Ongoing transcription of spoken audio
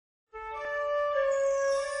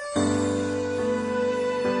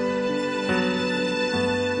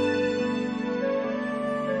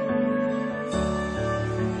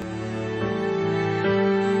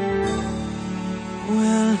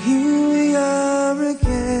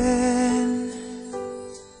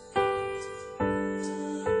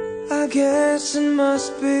guess it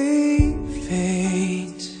must be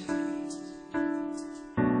fate.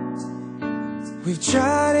 We've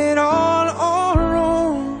tried it on our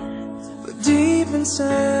own, but deep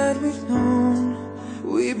inside we've known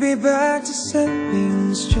we'd be back to set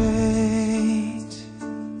things straight.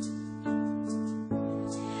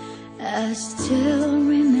 I still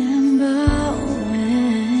remember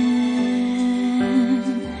when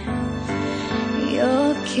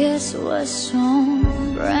your kiss was so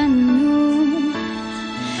brand new.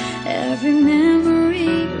 Every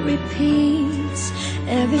memory repeats,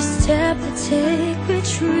 every step I take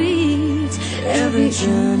retreats, Every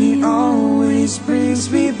journey always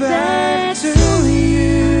brings me back to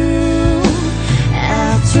you.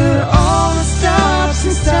 After all the stops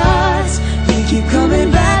and starts, we keep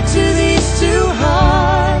coming back to these two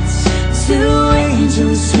hearts, two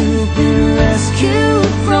angels who've been rescued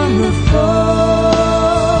from the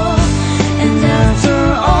fall. And after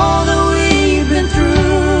all that we've been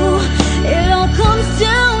through, it all comes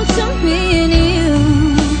down to me and you.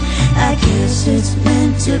 I guess it's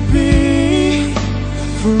meant to be.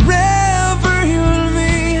 Forever you and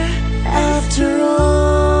me, after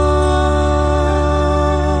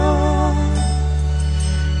all.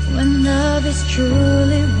 When love is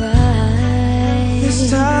truly right,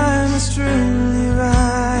 This time is truly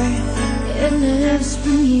right. it lives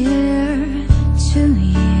from year to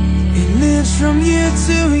year. It lives from year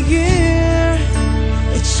to year.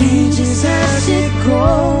 It changes as it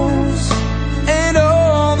grows, and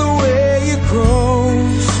all the way it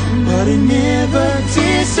grows, but it never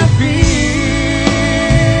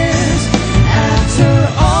disappears. After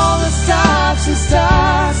all the stops and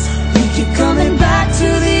starts, we keep coming back to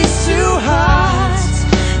these two hearts,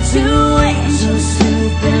 two angels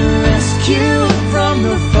who've been rescued from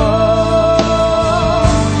the fall.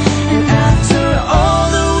 And after all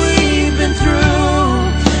that we've been through,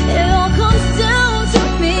 It all comes down to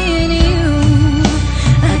me and you.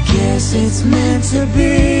 I guess it's meant to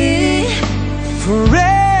be.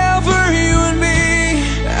 Forever you and me,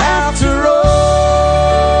 after all.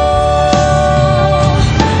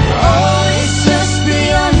 Oh, it's just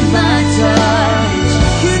beyond my touch.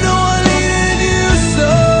 You know I needed you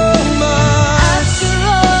so much. After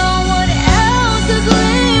all, what else is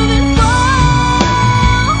living for?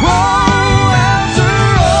 Whoa, after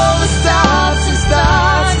all the stops and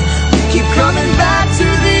starts, we keep coming back to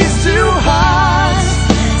these two hearts,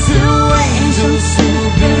 two angels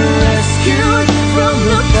who've been rescued from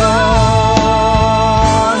the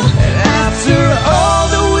fall. And after all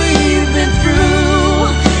that we've been through,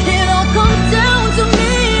 It all comes down to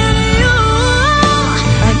me and you.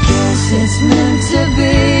 I guess it's meant to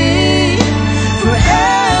be.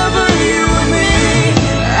 Forever you and me,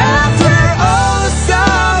 after all the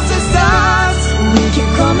stops and starts, we keep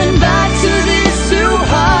coming back to these two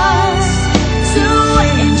hearts, two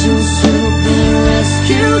angels who've been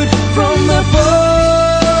rescued from the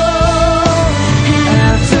fall. And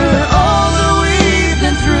after all that we've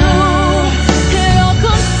been through, It all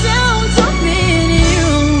comes down to me and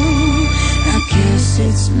you. I guess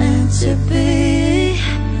it's meant to be.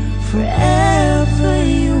 Forever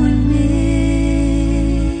you and me,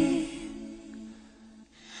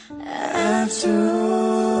 after